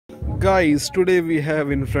Guys, today we have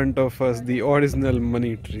in front of us the original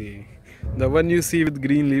money tree. The one you see with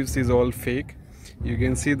green leaves is all fake. You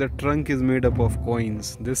can see the trunk is made up of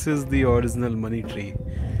coins. This is the original money tree.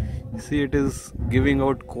 See, it is giving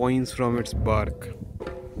out coins from its bark.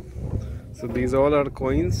 So these all are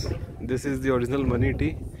coins. This is the original money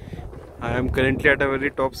tree. I am currently at a very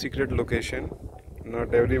top secret location.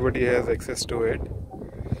 Not everybody has access to it.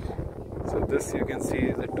 So this you can see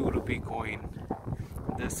is a 2 rupee coin.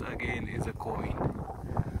 This again is a coin.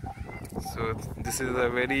 So this is a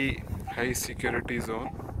very high security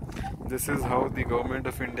zone. This is how the government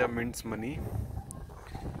of India mints money.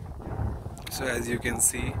 So as you can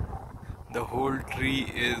see, the whole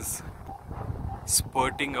tree is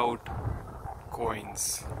spurting out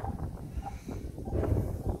coins.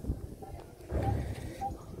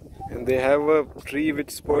 And they have a tree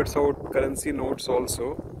which spurts out currency notes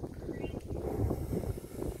also.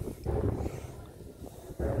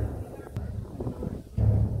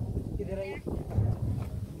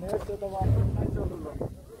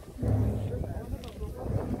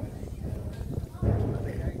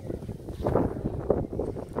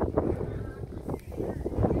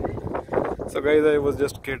 So guys, I was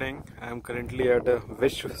just kidding. I am currently at a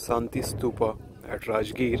Vishwa Shanti Stupa at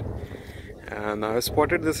Rajgir, and I have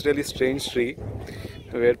spotted this really strange tree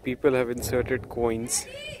where people have inserted coins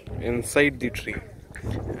inside the tree,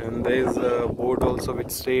 and there is a board also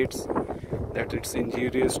which states that it's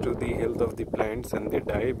injurious to the health of the plants and they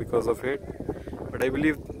die because of it. But I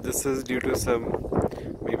believe this is due to some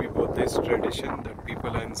maybe Buddhist tradition that people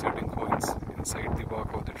are inserting coins inside the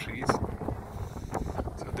bark of the trees.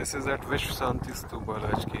 So this is at Vishwa Shanti Stupa,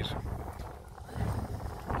 Rajgir.